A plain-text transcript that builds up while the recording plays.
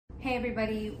Hey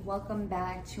everybody, welcome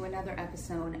back to another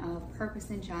episode of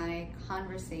Purpose and Jai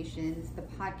Conversations, the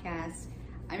podcast.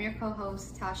 I'm your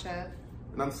co-host, Tasha.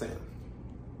 And I'm Sam.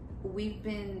 We've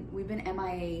been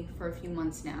MIA for a few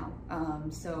months now,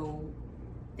 so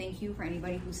thank you for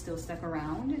anybody who's still stuck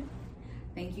around.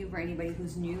 Thank you for anybody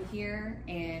who's new here,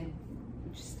 and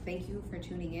just thank you for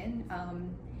tuning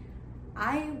in.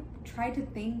 I tried to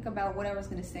think about what I was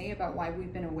going to say about why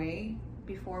we've been away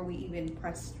before we even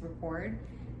pressed record.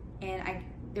 And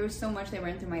there was so much that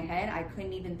ran through my head, I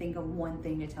couldn't even think of one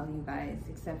thing to tell you guys,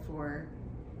 except for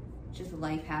just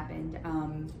life happened.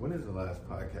 When is the last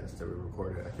podcast that we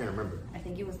recorded? I can't remember. I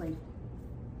think it was like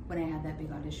when I had that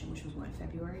big audition, which was what,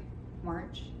 February?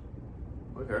 March?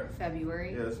 Okay.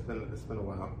 February. Yeah, it's been a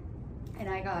while. And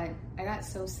I got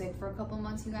so sick for a couple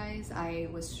months, you guys. I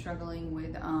was struggling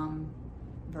with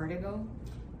vertigo.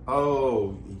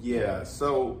 Oh, yeah.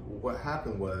 So what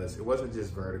happened was, it wasn't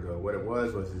just vertigo. What it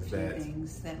was that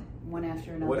things that one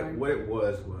after another. What it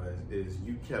was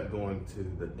you kept going to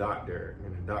the doctor,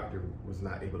 and the doctor was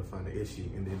not able to find the issue.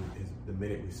 And then the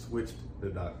minute we switched the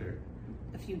doctor,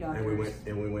 a few doctors,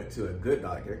 and we went to a good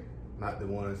doctor, not the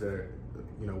ones that are,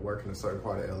 work in a certain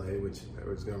part of LA, which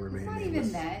is going to remain. It's not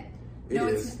even that.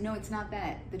 It's not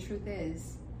that. The truth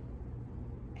is,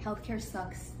 healthcare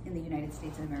sucks in the United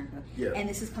States of America. Yeah. And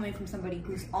this is coming from somebody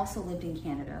who's also lived in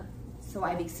Canada. So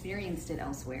I've experienced it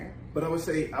elsewhere. But I would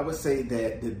say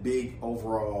that the big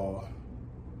overall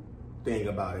thing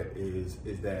about it is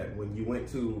that when you went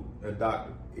to a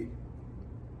doctor,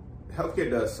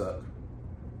 healthcare does suck,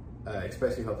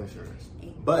 especially health insurance.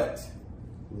 But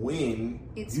when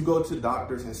you go to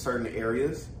doctors in certain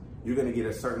areas, you're going to get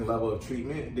a certain level of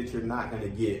treatment that you're not going to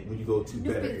get when you go to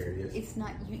better areas.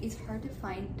 It's hard to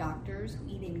find doctors who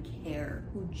even care,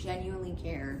 who genuinely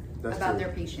care That's about true.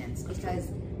 their patients.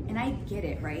 And I get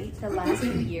it, right? The last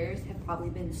few years have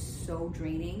probably been so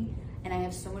draining, and I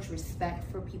have so much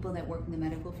respect for people that work in the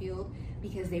medical field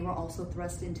because they were also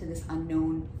thrust into this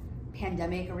unknown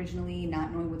pandemic originally,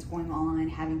 not knowing what's going on,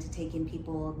 having to take in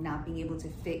people, not being able to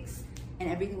fix, and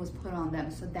everything was put on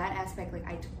them. So that aspect,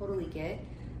 I totally get.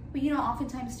 But,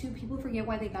 oftentimes, too, people forget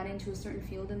why they got into a certain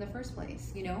field in the first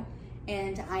place,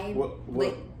 And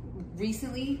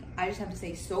recently, I just have to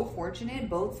say, so fortunate,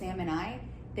 both Sam and I,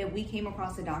 that we came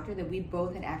across a doctor that we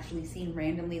both had actually seen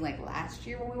randomly, last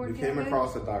year when we were We came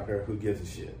across a doctor who gives a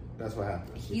shit. That's what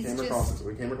happened. We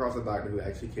came across a doctor who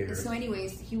actually cares. So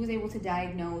anyways, he was able to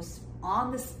diagnose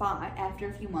on the spot after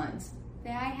a few months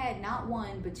that I had not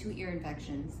one, but 2 ear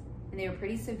infections. And they were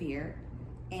pretty severe.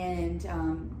 And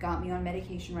got me on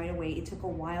medication right away. It took a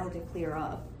while to clear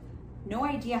up. No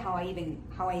idea how I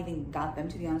even got them,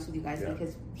 to be honest with you guys,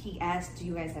 because he asked, do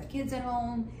you guys have kids at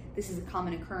home? This is a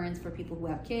common occurrence for people who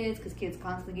have kids, because kids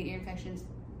constantly get ear infections.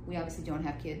 We obviously don't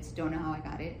have kids, don't know how I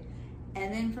got it.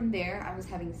 And then from there, I was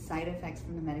having side effects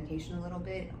from the medication a little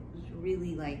bit. I was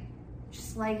really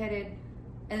just lightheaded.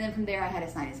 And then from there, I had a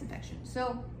sinus infection.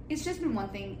 So it's just been one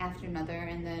thing after another.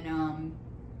 And then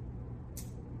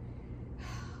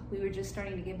we were just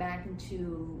starting to get back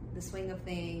into the swing of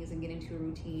things and get into a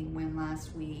routine when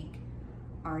last week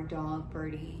our dog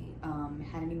Birdie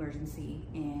had an emergency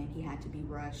and he had to be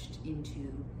rushed into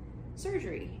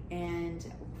surgery. And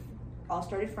all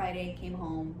started Friday, came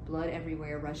home, blood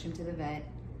everywhere, rushed him to the vet.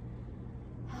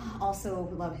 Also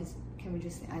love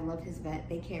I love his vet.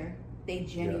 They care. They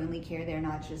genuinely care. They're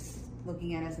not just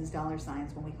looking at us as dollar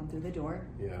signs when we come through the door.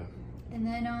 Yeah. And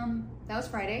then that was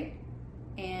Friday.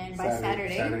 And by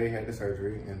Saturday had the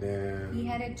surgery, and then he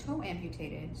had a toe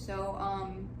amputated. So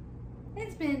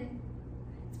it's been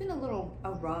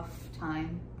a rough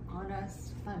time on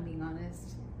us, if I'm being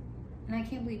honest. And I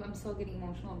can't believe I'm still getting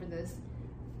emotional over this.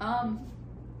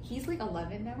 He's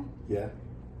 11 now. Yeah.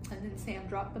 And then Sam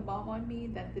dropped the bomb on me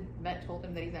that the vet told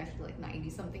him that he's actually 90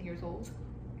 something years old,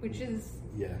 which is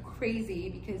crazy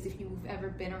because if you've ever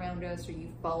been around us or you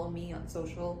follow me on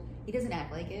social, he doesn't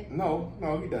act like it. No,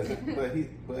 he doesn't. but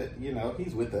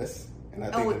he's with us, and I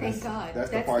think thank God.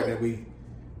 That's the part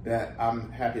that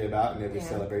I'm happy about and that we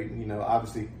celebrate.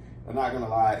 Obviously, I'm not gonna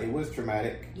lie, it was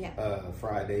traumatic. Yeah.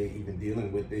 Friday, even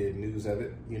dealing with the news of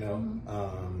it.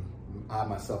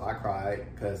 I cried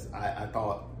because I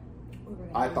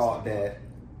thought that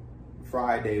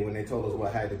Friday, when they told us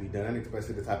what had to be done,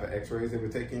 especially the type of x-rays they were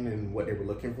taking and what they were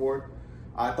looking for,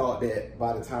 I thought that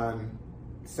by the time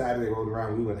Saturday rolled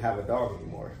around, we wouldn't have a dog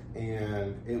anymore.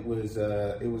 And it was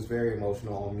very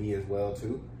emotional on me as well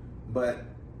too. But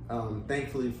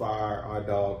thankfully for our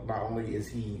dog, not only is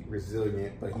he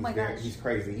resilient, but he's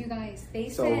crazy. You guys, they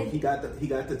so said he got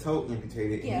the toe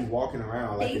amputated, and he's walking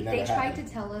around like it never They tried happened.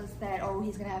 to tell us that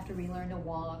he's gonna have to relearn to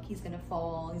walk, he's gonna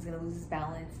fall, he's gonna lose his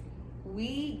balance.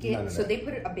 They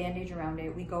put a bandage around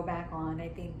it. We go back on, I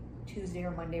think Tuesday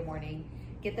or Monday morning,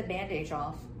 get the bandage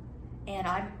off, and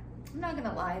I'm not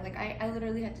gonna lie, like I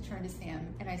literally had to turn to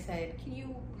Sam and I said, "Can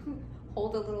you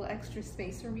hold a little extra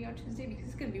space for me on Tuesday, because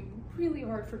it's gonna be really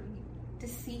hard for me to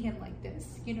see him like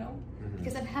this, you know?" Mm-hmm.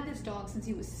 Because I've had this dog since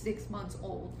he was 6 months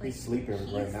old. Like, he's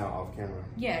sleeping right now off camera.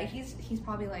 Yeah, he's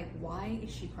probably like, "Why is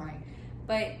she crying?"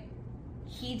 But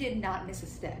he did not miss a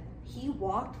step. He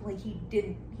walked like he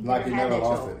didn't. He never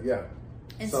lost it. Yeah.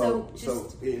 And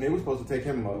and it was supposed to take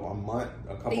him a couple months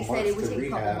to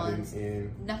rehab,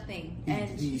 and nothing.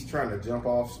 He's trying to jump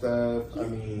off stuff.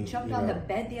 He jumped on the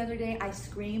bed the other day. I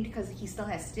screamed because he still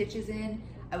has stitches in.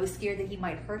 I was scared that he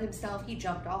might hurt himself. He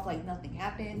jumped off like nothing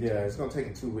happened. Yeah, it's gonna take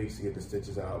him 2 weeks to get the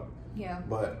stitches out. Yeah.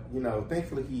 But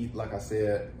thankfully he, like I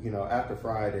said, after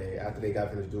Friday, after they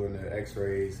got finished doing the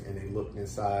X-rays and they looked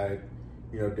inside,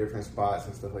 different spots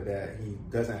and stuff like that, he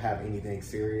doesn't have anything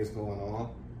serious going on.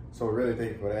 So really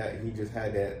thankful for that. He just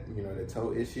had that, the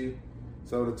toe issue.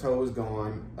 So the toe is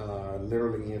gone,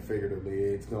 literally and figuratively,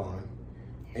 it's gone.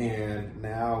 And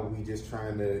now we just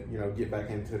trying to, get back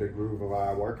into the groove of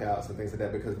our workouts and things like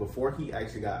that. Because before he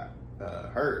actually got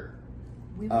hurt,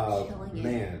 we were killing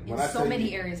it in so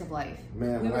many areas of life.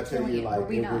 Man, when I tell you,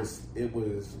 like, it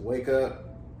was wake up,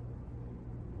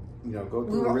 go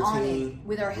through a routine. On it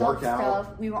with our health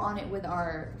stuff. We were on it with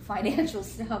our financial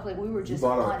stuff. Like, we were just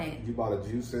on it. You bought a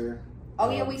juicer.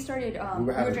 Oh yeah, we started. We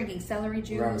were drinking celery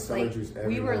juice.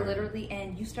 We were literally,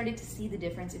 and you started to see the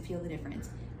difference and feel the difference.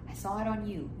 I saw it on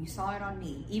you. You saw it on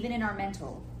me. Even in our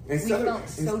mental, we felt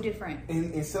so different.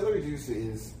 And celery juice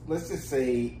is, let's just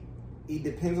say, it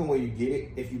depends on where you get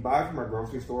it. If you buy it from a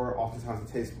grocery store, oftentimes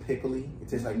it tastes pickly. It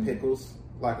tastes like pickles.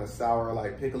 Like a sour,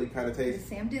 like pickly kind of taste.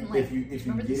 Sam didn't like. If you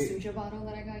remember the Suja bottle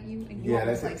that I got you, and you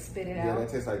almost spit it out. Yeah, that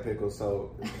tastes like pickles. So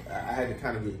I had to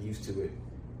kind of get used to it.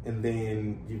 And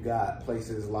then you got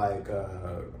places like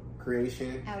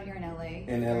Creation out here in LA.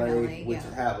 In LA, which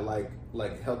have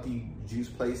like healthy juice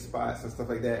place spots and stuff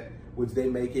like that, which they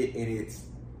make it, and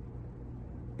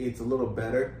it's a little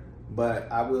better.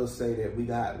 But I will say that we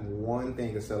got one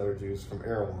thing of celery juice from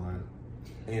Erewhon.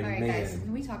 And all right, guys,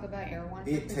 can we talk about Erewhon?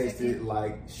 It tasted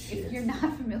like shit. If you're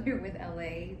not familiar with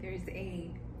LA,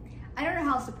 I don't know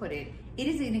how else to put it. It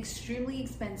is an extremely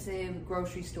expensive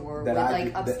grocery store with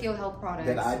upscale health products.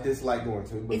 That I dislike going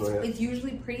to. It's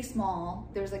usually pretty small.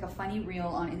 There's like a funny reel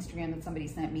on Instagram that somebody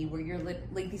sent me where you're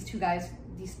like these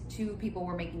two people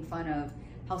were making fun of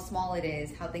how small it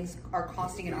is, how things are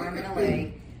costing an arm in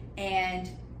LA, and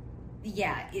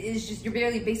yeah, it is just you're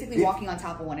basically walking on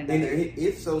top of one another.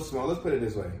 It's so small. Let's put it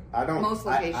this way: I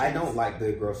don't like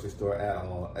the grocery store at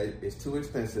all. It's too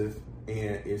expensive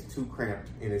and it's too cramped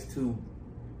and it's too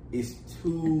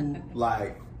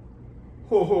like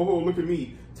ho look at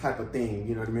me type of thing.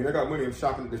 You know what I mean? I got money. I'm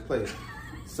shopping at this place.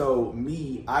 So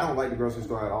I don't like the grocery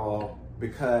store at all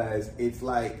because it's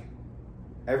like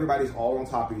everybody's all on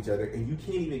top of each other, and you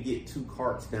can't even get two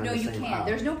carts down the same aisle. No, you can't.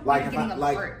 There's no point in getting a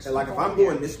cart. Like if I'm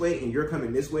going this way and you're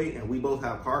coming this way, and we both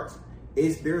have carts,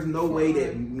 there's no way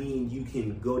that me and you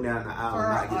can go down the aisle and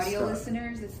not get stuck. For our audio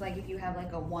listeners, it's like if you have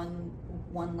like a one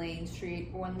lane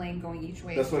street, one lane going each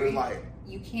way. That's what it's like.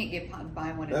 You can't get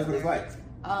by one. That's what it's like.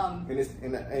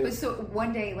 But so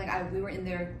one day, we were in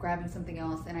there grabbing something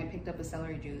else, and I picked up a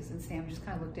celery juice, and Sam just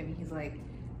kind of looked at me. He's like,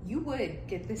 "You would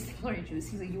get this celery juice."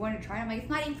 He's like, "You want to try it?" I'm like, "It's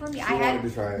not even for me." I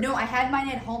had mine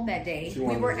at home that day.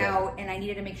 We were out, and I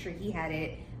needed to make sure he had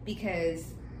it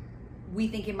because we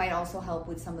think it might also help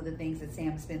with some of the things that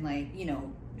Sam's been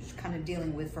just kind of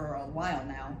dealing with for a while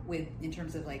now, in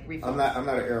terms of refills. I'm not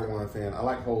an Erewhon fan. I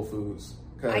like Whole Foods.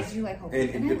 I do like Whole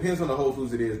Foods, and it depends on the Whole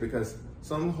Foods it is, because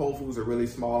some Whole Foods are really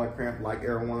small and cramped, like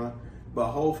Erewhon.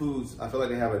 But Whole Foods, I feel like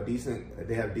they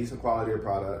have decent quality of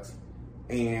products.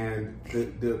 And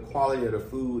the quality of the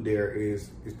food there is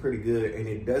pretty good, and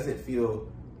it doesn't feel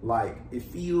like, it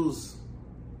feels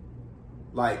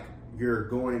like you're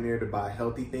going in there to buy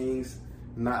healthy things,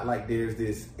 not like there's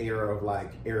this air of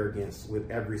arrogance with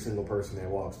every single person that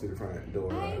walks through the front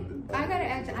door. I gotta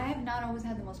add, I have not always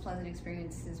had the most pleasant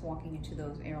experiences walking into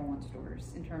those Erewhon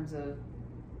stores in terms of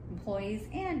employees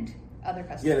and other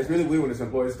customers. Yeah, it's really weird when it's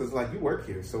employees because you work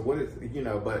here, so what is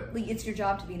but it's your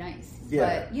job to be nice.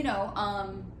 Yeah,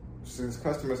 but since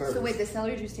customer service. So wait, the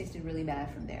celery juice tasted really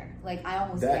bad from there. I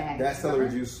almost gagged. That celery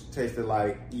juice tasted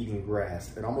like eating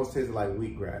grass. It almost tasted like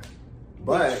wheatgrass.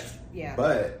 But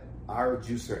our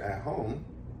juicer at home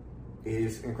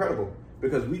is incredible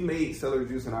because we made celery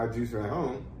juice in our juicer at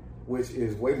home, which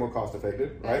is way more cost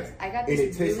effective, right? I got and this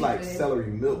it tastes really like good, celery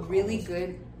milk. Really almost.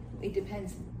 good. It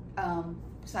depends.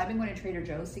 So I've been going to Trader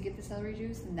Joe's to get the celery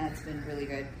juice, and that's been really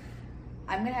good.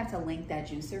 I'm gonna have to link that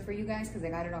juicer for you guys because I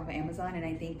got it off of Amazon, and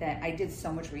I think that I did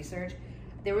so much research.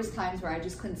 There was times where I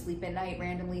just couldn't sleep at night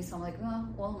randomly, so I'm like, oh,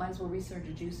 well, might as well research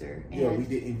a juicer. And Yeah, we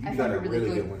did. And I you found got a really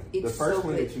good one. It's The first so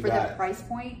one good. that you for got, the price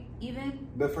point, even.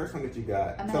 the first one that you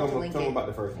got. I'm gonna Tell have to them link tell it. them about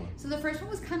the first one. So the first one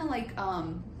was kind of like,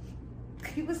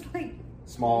 it was like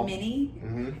Small, mini,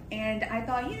 Mm-hmm. and I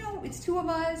thought, it's two of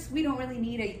us. We don't really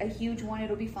need a huge one.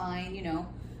 It'll be fine,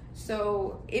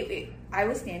 So I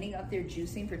was standing up there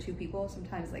juicing for two people,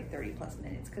 sometimes like 30 plus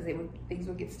minutes, because things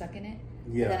would get stuck in it.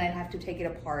 Yeah. And then I'd have to take it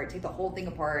apart, take the whole thing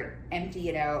apart, empty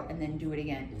it out, and then do it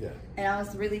again. Yeah. And I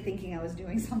was really thinking I was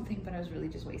doing something, but I was really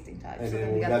just wasting time. And so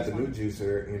then we got the this new one.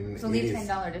 juicer, and It's only a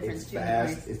 $10 difference it's too.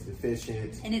 fast, Right? it's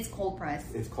efficient, And it's cold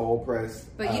pressed. it's cold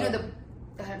pressed. But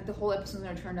the whole episode's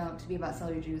going to turn out to be about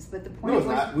celery juice. But the point No, it's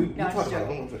was, not. We I'm talked just about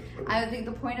joking. it. I think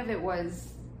the point of it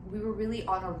was we were really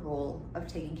on a roll of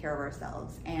taking care of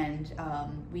ourselves, and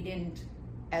we didn't,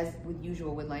 as with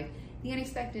usual with life, the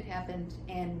unexpected happened,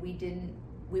 and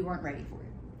we weren't ready for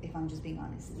it, if I'm just being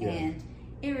honest. Yeah. And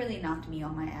it really knocked me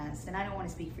on my ass. And I don't want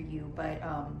to speak for you, but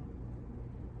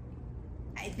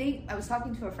I think I was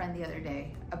talking to a friend the other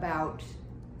day about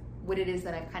what it is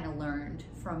that I've kind of learned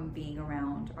from being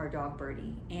around our dog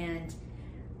Birdie. And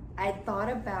I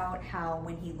thought about how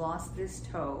when he lost this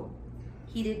toe,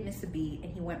 he didn't miss a beat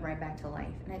and he went right back to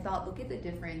life. And I thought, look at the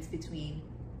difference between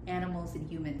animals and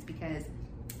humans, because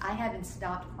I haven't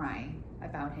stopped crying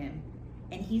about him.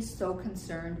 And he's so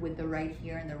concerned with the right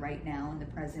here and the right now and the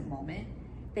present moment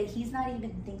that he's not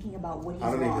even thinking about what he's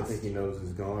lost. I don't even think he knows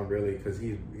it's gone, really, because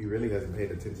he really hasn't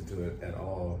paid attention to it at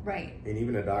all. Right. And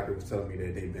even the doctor was telling me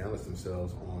that they balanced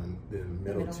themselves on the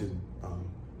middle two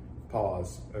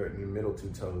paws, or the middle two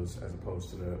toes, as opposed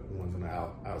to the ones on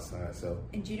the outside. So.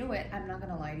 And do you know what? I'm not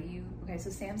going to lie to you. Okay, so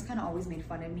Sam's kind of always made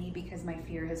fun of me because my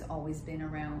fear has always been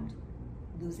around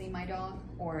losing my dog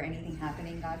or anything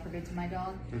happening, God forbid, to my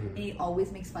dog. Mm-hmm. And he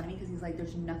always makes fun of me because he's like,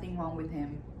 there's nothing wrong with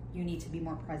him. You need to be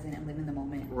more present and live in the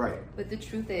moment. Right. But the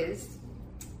truth is,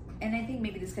 and I think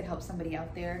maybe this could help somebody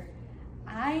out there,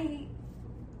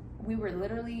 we were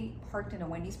literally parked in a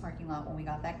Wendy's parking lot when we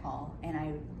got that call, and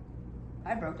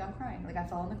I broke down crying. Like, I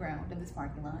fell on the ground in this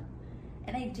parking lot.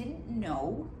 And I didn't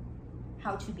know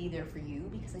how to be there for you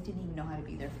because I didn't even know how to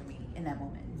be there for me in that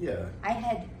moment. Yeah. I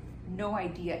had no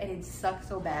idea, and it sucked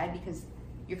so bad because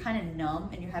you're kind of numb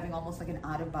and you're having almost like an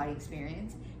out-of-body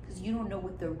experience because you don't know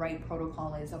what the right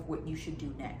protocol is of what you should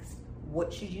do next.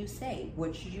 What should you say?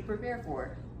 What should you prepare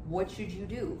for? What should you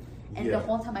do? And the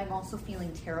whole time I'm also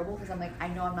feeling terrible because I'm like, I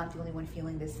know I'm not the only one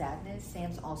feeling this sadness.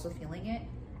 Sam's also feeling it.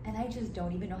 And I just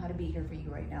don't even know how to be here for you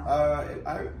right now.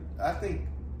 I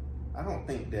don't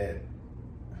think that,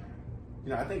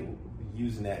 I think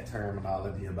using that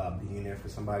terminology about being there for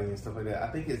somebody and stuff like that, I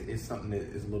think it's something that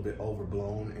is a little bit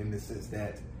overblown in the sense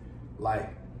that, like,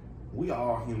 we are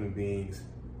all human beings.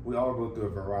 We all go through a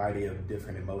variety of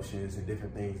different emotions and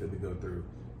different things that we go through.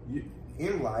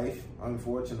 In life,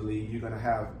 unfortunately, you're gonna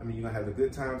have the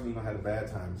good times and you're gonna have the bad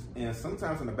times. And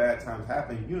sometimes when the bad times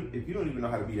happen, if you don't even know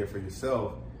how to be there for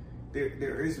yourself,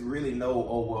 there is really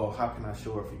no, how can I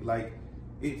show up for you? Like,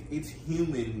 it's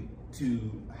human to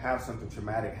have something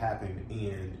traumatic happen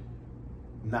and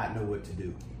not know what to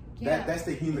do. Yeah. That's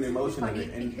the human emotion of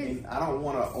it. And I don't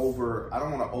want to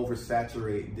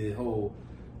oversaturate the whole,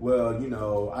 I don't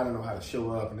know how to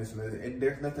show up and this and that. And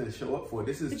there's nothing to show up for.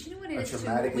 This is a traumatic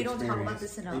experience. We don't talk about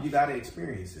this enough. And you got to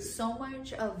experience it. So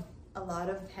much of a lot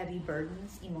of heavy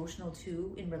burdens, emotional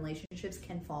too, in relationships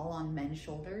can fall on men's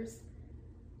shoulders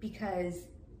because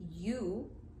you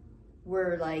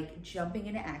were like jumping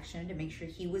into action to make sure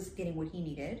he was getting what he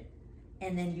needed.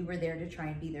 And then you were there to try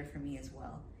and be there for me as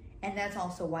well. And that's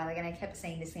also why, and I kept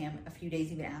saying to Sam a few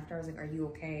days even after, I was like, are you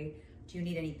okay? Do you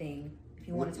need anything? If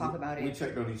you want to talk about it. We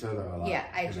checked on each other a lot. Yeah,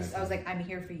 I was like, I'm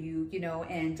here for you,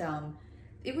 and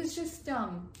it was just,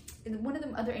 one of the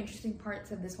other interesting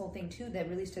parts of this whole thing too that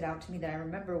really stood out to me that I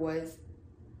remember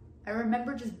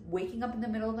just waking up in the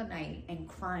middle of the night and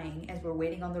crying as we're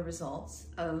waiting on the results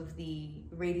of the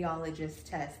radiologist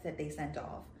test that they sent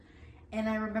off. And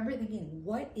I remember thinking,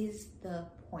 what is the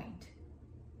point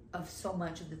of so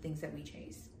much of the things that we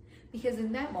chase? Because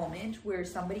in that moment where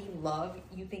somebody you love,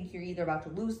 you think you're either about to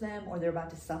lose them or they're about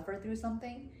to suffer through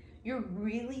something, you're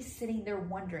really sitting there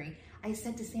wondering. I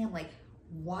said to Sam, like,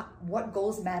 what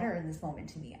goals matter in this moment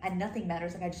to me? And nothing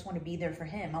matters. Like, I just want to be there for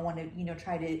him. I want to,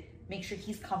 try to make sure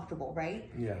he's comfortable, right?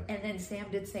 Yeah. And then Sam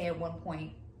did say at one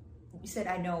point, you said,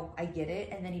 I know, I get it.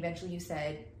 And then eventually you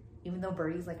said, even though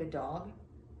Birdie's like a dog,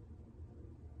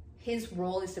 his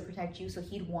role is to protect you. So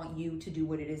he'd want you to do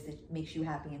what it is that makes you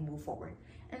happy and move forward.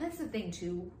 And that's the thing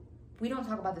too. We don't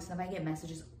talk about this enough. I get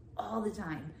messages all the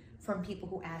time from people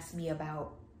who ask me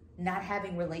about not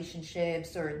having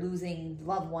relationships or losing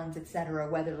loved ones, etc.,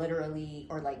 whether literally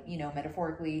or like, you know,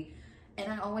 metaphorically.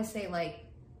 And I always say, like,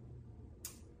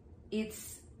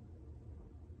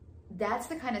 that's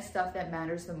the kind of stuff that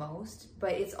matters the most,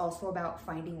 but it's also about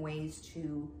finding ways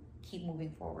to keep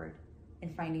moving forward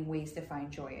and finding ways to find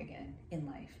joy again in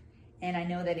life. And I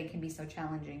know that it can be so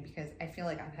challenging because I feel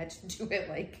like I've had to do it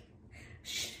like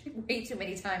way too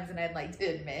many times than I'd like to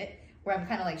admit, where I'm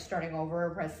kind of like starting over,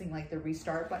 pressing like the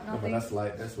restart button on things.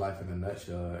 But that's life in a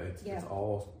nutshell. It's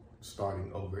all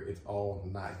starting over. It's all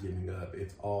not giving up.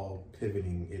 It's all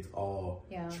pivoting. It's all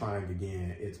trying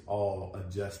again. It's all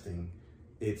adjusting.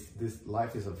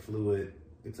 Life is a fluid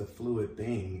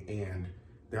thing, and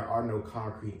there are no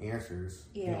concrete answers.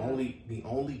 The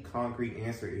only concrete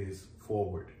answer is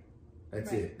forward.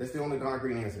 That's it. That's the only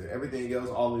concrete answer. Everything else,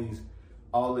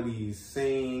 all of these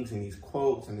sayings and these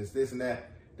quotes and this and that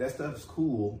stuff's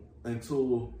cool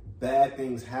until bad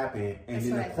things happen, and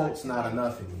then the quote's not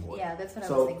enough anymore. Yeah, that's what I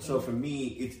was thinking. So for me,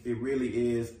 it really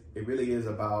is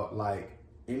about, like,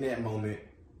 in that moment,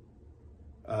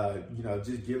 you know,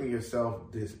 just giving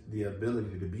yourself the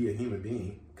ability to be a human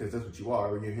being, because that's what you are.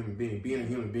 You're a human being, being a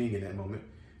human being in that moment,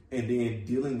 and then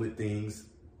dealing with things,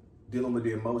 dealing with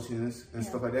the emotions and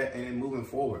stuff like that, and then moving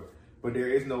forward. But there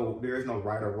is no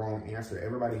right or wrong answer.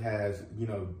 Everybody has, you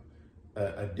know,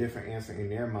 a different answer in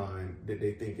their mind that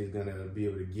they think is going to be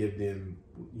able to give them,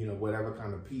 you know, whatever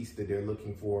kind of peace that they're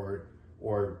looking for,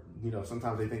 or, you know,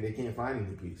 sometimes they think they can't find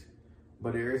any peace.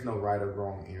 But there is no right or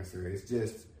wrong answer. It's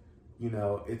just, you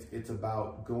know, it's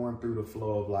about going through the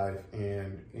flow of life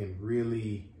and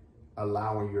really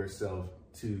allowing yourself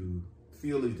to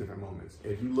feel these different moments.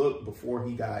 If you look before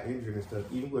he got injured and stuff,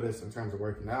 even with us in terms of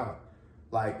working out,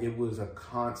 like, it was a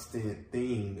constant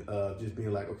thing of just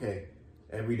being like, okay,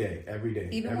 every day.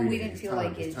 Even when we didn't feel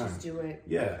like it, just do it.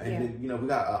 Yeah, and then, you know, we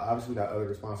got other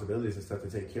responsibilities and stuff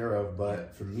to take care of.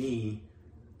 But for me,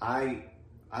 I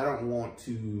don't want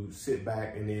to sit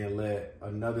back and then let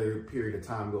another period of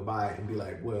time go by and be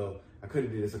like, well, I could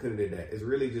have did this, I could have did that. It's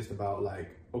really just about, like,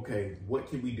 okay, what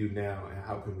can we do now and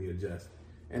how can we adjust?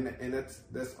 And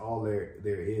that's all there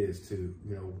is to,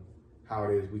 you know, how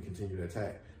it is we continue to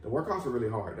attack. The workouts are really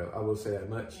hard, though. I will say that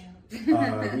much.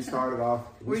 Yeah. We started off.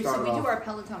 We do our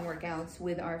Peloton workouts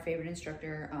with our favorite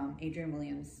instructor, Adrian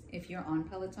Williams. If you're on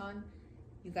Peloton,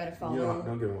 you got to follow.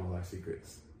 Don't give him all our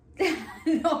secrets.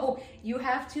 No, you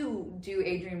have to do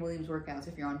Adrian Williams workouts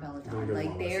if you're on Peloton.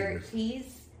 Like,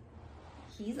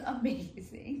 he's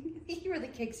amazing. He really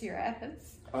kicks your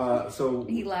ass. So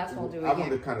he laughs while doing it. I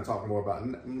want to kind of talk more about,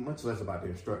 much less about the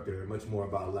instructor, much more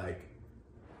about, like,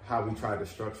 how we tried to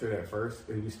structure it at first.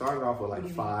 We started off with, like,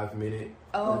 5-minute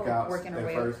workouts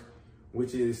at first,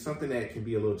 which is something that can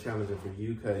be a little challenging for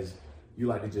you because you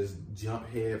like to just jump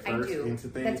head first into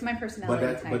things. That's my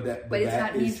personality type. But it's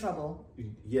got me in trouble.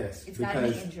 Yes, it's got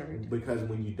me injured. Because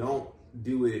when you don't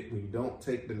do it, when you don't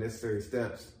take the necessary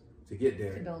steps to get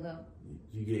there, to build up,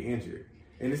 you get injured.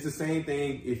 And it's the same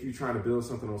thing if you're trying to build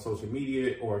something on social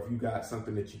media, or if you got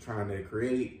something that you're trying to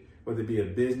create, whether it be a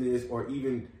business or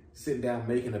even sitting down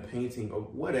making a painting or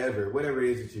whatever it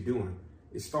is that you're doing.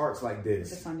 It starts like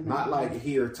this, not like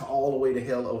here to all the way to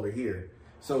hell over here.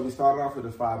 So we started off with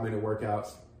the 5-minute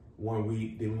workouts 1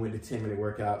 week, then we went to 10-minute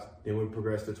workouts, then we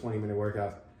progressed to 20-minute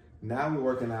workouts. Now we're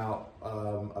working out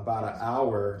about an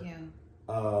hour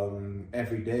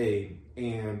every day,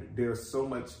 and there's so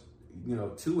much, you know,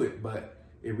 to it, but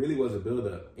it really was a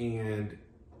buildup. And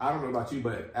I don't know about you,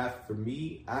 but for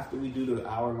me, after we do the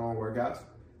hour-long workouts,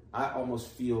 I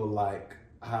almost feel like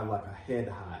I have like a head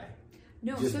high.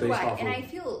 No, so do I. And I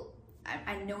feel,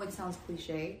 I know it sounds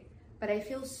cliche, but I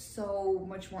feel so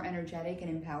much more energetic and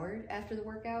empowered after the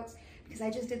workouts because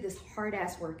I just did this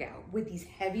hard-ass workout with these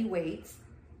heavy weights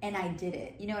and I did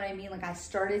it. You know what I mean? Like, I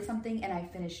started something and I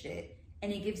finished it.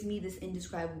 And it gives me this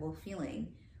indescribable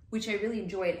feeling, which I really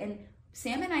enjoyed. And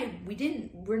Sam and I,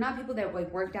 we're not people that,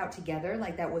 like, worked out together.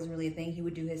 Like, that wasn't really a thing. He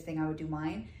would do his thing, I would do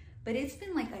mine. But it's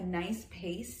been like a nice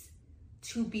pace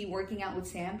to be working out with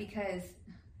Sam because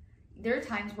there are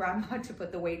times where I'm about to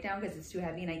put the weight down because it's too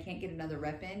heavy and I can't get another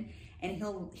rep in. And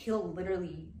he'll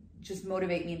literally just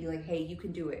motivate me and be like, hey, you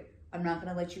can do it. I'm not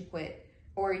going to let you quit.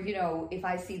 Or, you know, if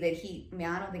I see that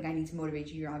I don't think I need to motivate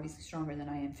you. You're obviously stronger than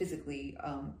I am physically,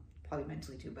 probably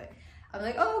mentally too. But I'm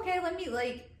like, oh, okay,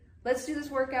 let's do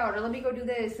this workout or let me go do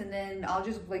this. And then I'll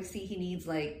just, like, see he needs,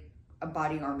 like, a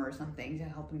body armor or something to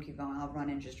help him keep going. I'll run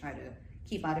and just try to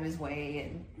keep out of his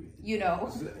way, and you know.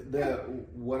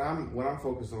 What I'm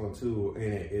focused on too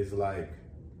in it is like,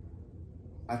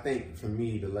 I think for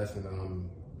me the lesson that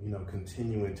I'm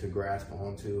continuing to grasp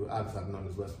onto. Obviously, I've known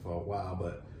this lesson for a while,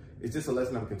 but it's just a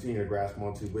lesson I'm continuing to grasp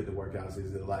onto with the workouts.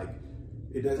 Is that like,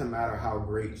 it doesn't matter how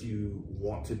great you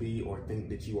want to be or think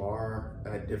that you are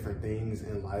at different things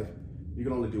in life. You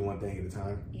can only do one thing at a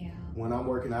time. Yeah. When I'm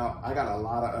working out, I got a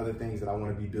lot of other things that I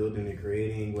want to be building and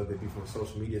creating, whether it be from a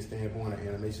social media standpoint, an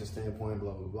animation standpoint,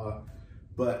 blah, blah, blah.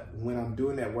 But when I'm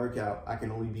doing that workout, I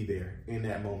can only be there in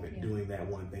that moment doing that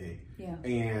one thing. Yeah.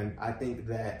 And I think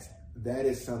that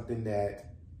is something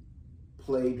that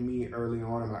plagued me early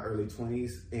on in my early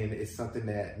 20s. And it's something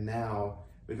that now,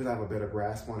 because I have a better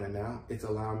grasp on it now, it's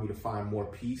allowing me to find more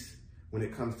peace when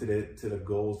it comes to the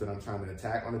goals that I'm trying to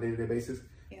attack on a day-to-day basis.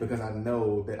 Yeah. Because I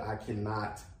know that I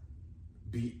cannot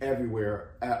be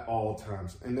everywhere at all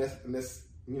times. And that's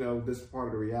this part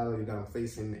of the reality that I'm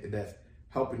facing that's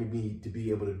helping me to be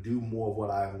able to do more of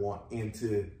what I want and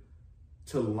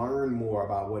to learn more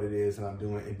about what it is that I'm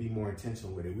doing and be more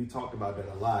intentional with it. We talked about that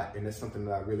a lot, and that's something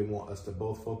that I really want us to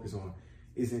both focus on,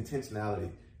 is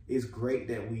intentionality. It's great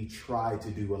that we try to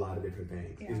do a lot of different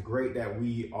things. Yeah. It's great that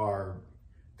we are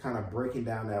kind of breaking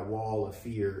down that wall of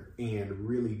fear and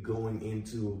really going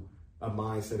into a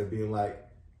mindset of being like,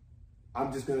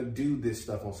 I'm just going to do this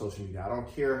stuff on social media. I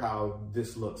don't care how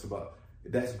this looks, but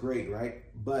that's great, right?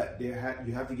 But you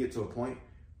have to get to a point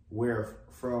where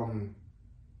from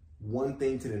one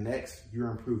thing to the next, you're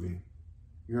improving,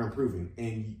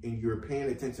 and you're paying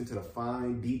attention to the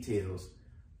fine details,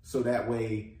 so that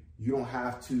way you don't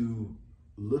have to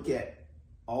look at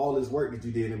all this work that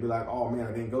you did and be like, oh man,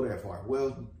 I didn't go that far.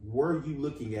 Well, were you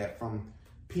looking at from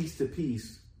piece to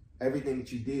piece everything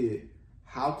that you did?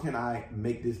 How can I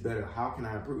make this better? How can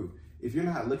I improve? If you're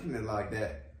not looking at it like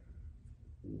that,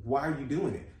 why are you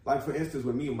doing it? Like, for instance,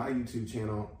 with me and my YouTube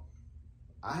channel,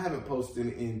 I haven't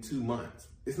posted in 2 months.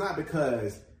 It's not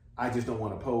because I just don't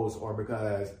want to post or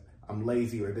because I'm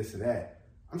lazy or this or that.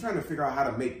 I'm trying to figure out how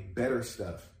to make better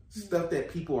stuff, stuff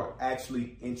that people are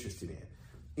actually interested in.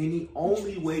 And the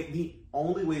only way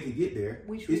to get there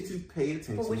is to pay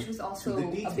attention. But which was also to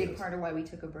the details. A big part of why we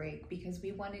took a break, because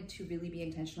we wanted to really be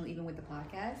intentional, even with the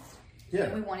podcast. Yeah.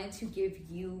 And we wanted to give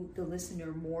you, the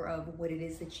listener, more of what it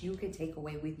is that you could take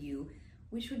away with you,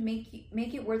 which would make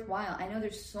it worthwhile. I know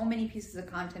there's so many pieces of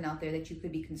content out there that you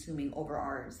could be consuming over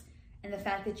ours. And the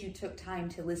fact that you took time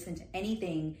to listen to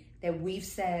anything that we've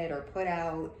said or put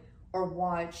out or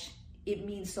watch, it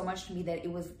means so much to me that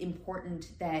it was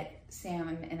important that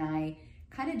Sam and I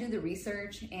kind of do the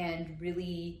research and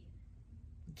really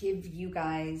give you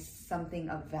guys something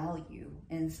of value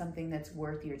and something that's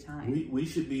worth your time. We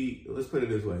should be, let's put it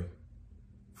this way,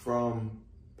 from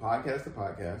podcast to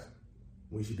podcast,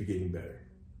 we should be getting better.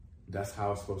 That's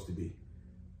how it's supposed to be.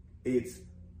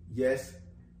 Yes,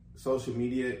 social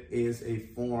media is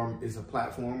a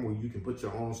platform where you can put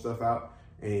your own stuff out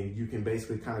and you can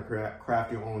basically kind of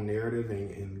craft your own narrative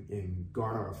and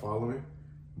garner a following.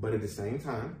 But at the same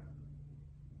time,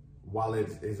 while it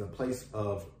is a place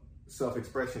of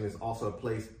self-expression, it's also a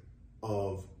place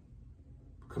of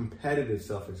competitive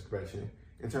self-expression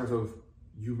in terms of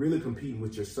you really competing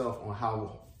with yourself on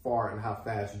how far and how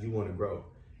fast you want to grow.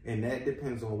 And that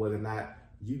depends on whether or not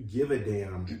you give a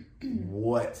damn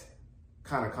what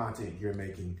kind of content you're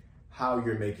making, how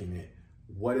you're making it.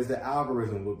 What does the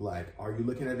algorithm look like? Are you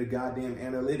looking at the goddamn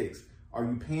analytics? Are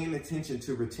you paying attention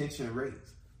to retention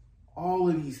rates? All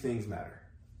of these things matter.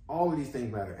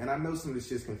 And I know some of this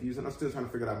shit's confusing. I'm still trying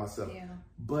to figure it out myself. Yeah.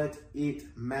 But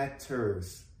it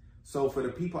matters. So for the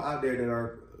people out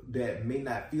there that may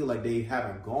not feel like they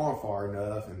haven't gone far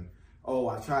enough and, oh,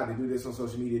 I tried to do this on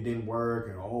social media, it didn't work,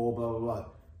 and oh, blah, blah, blah.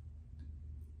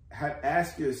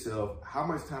 Ask yourself, how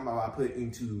much time have I put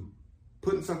into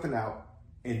putting something out,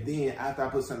 and then after I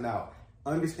put something out,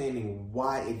 understanding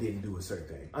why it didn't do a certain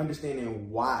thing,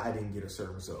 understanding why I didn't get a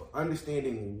certain result,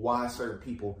 understanding why certain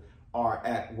people are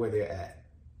at where they're at.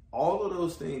 All of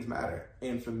those things matter.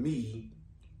 And for me,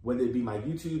 whether it be my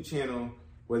YouTube channel,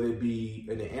 whether it be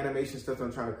the animation stuff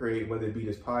I'm trying to create, whether it be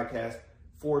this podcast,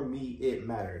 for me, it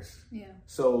matters. Yeah.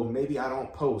 So maybe I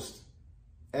don't post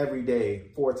every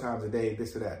day, 4 times a day,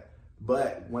 this or that.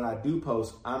 But when I do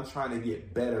post, I'm trying to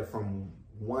get better from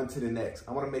one to the next.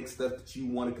 I want to make stuff that you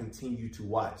want to continue to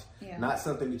watch, not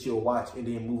something that you'll watch and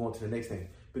then move on to the next thing.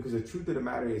 Because the truth of the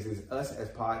matter is us as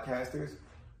podcasters,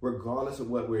 regardless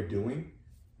of what we're doing,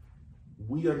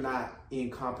 we are not in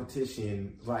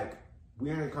competition. Like, we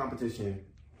are in competition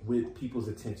with people's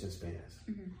attention spans.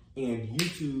 Mm-hmm. And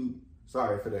YouTube,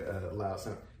 sorry for the loud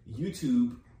sound,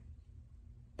 YouTube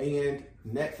and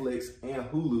Netflix and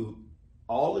Hulu,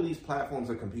 all of these platforms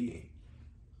are competing.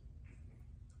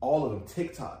 All of them,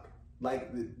 TikTok.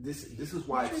 Like this is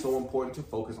why it's so important to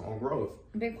focus on growth.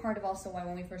 A big part of also why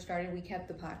when we first started, we kept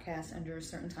the podcast under a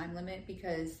certain time limit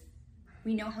because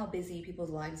we know how busy people's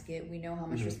lives get. We know how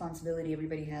much responsibility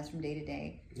everybody has from day to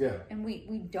day. Yeah. And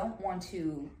we don't want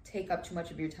to take up too much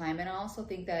of your time. And I also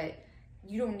think that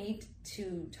you don't need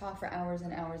to talk for hours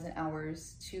and hours and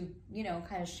hours to, you know,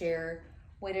 kind of share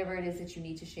whatever it is that you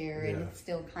need to share and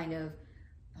still kind of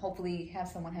hopefully have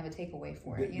someone have a takeaway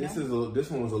for it.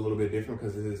 This one was a little bit different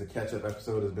because it is a catch-up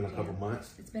episode. It's been a couple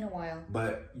months. It's been a while.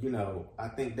 But, you know, I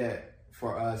think that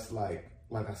for us, like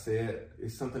I said,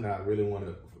 it's something that I really want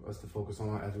us to focus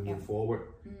on as we move forward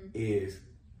is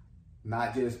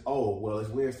not just, oh, well, it's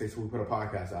Wednesday, so we put a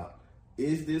podcast out.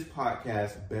 Is this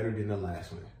podcast better than the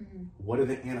last one? What do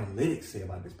the analytics say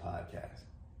about this podcast?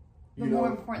 You know,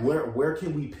 where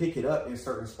can we pick it up in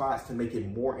certain spots to make it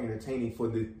more entertaining for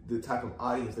the type of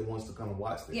audience that wants to come and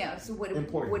watch this? Yeah, so what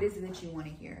is it that you want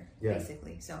to hear,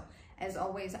 basically? So, as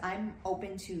always, I'm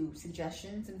open to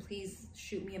suggestions, and please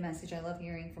shoot me a message. I love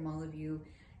hearing from all of you.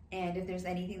 And if there's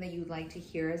anything that you'd like to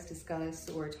hear us discuss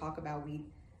or talk about, we'd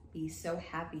be so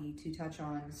happy to touch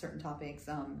on certain topics.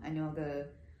 I know the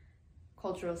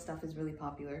cultural stuff is really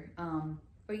popular.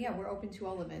 But yeah, we're open to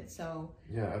all of it. So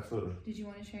yeah, absolutely. Did you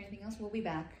want to share anything else? We'll be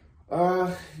back.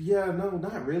 Yeah, no,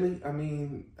 not really. I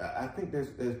mean, I think there's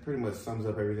pretty much sums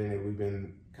up everything that we've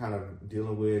been kind of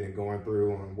dealing with and going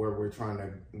through on where we're trying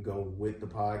to go with the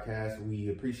podcast. We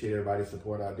appreciate everybody's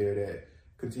support out there that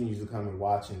continues to come and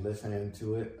watch and listen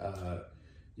to it.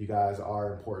 You guys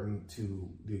are important to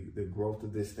the growth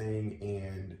of this thing,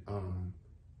 and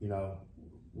you know,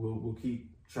 we'll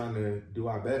keep trying to do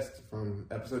our best from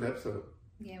episode to episode.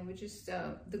 Yeah, we're just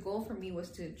the goal for me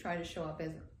was to try to show up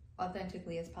as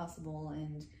authentically as possible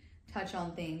and touch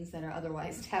on things that are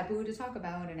otherwise taboo to talk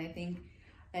about, and I think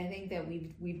that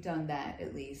we've done that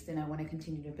at least, and I want to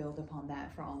continue to build upon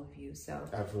that for all of you. So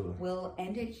absolutely, we'll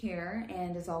end it here,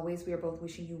 and as always, we are both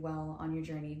wishing you well on your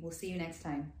journey. We'll see you next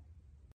time.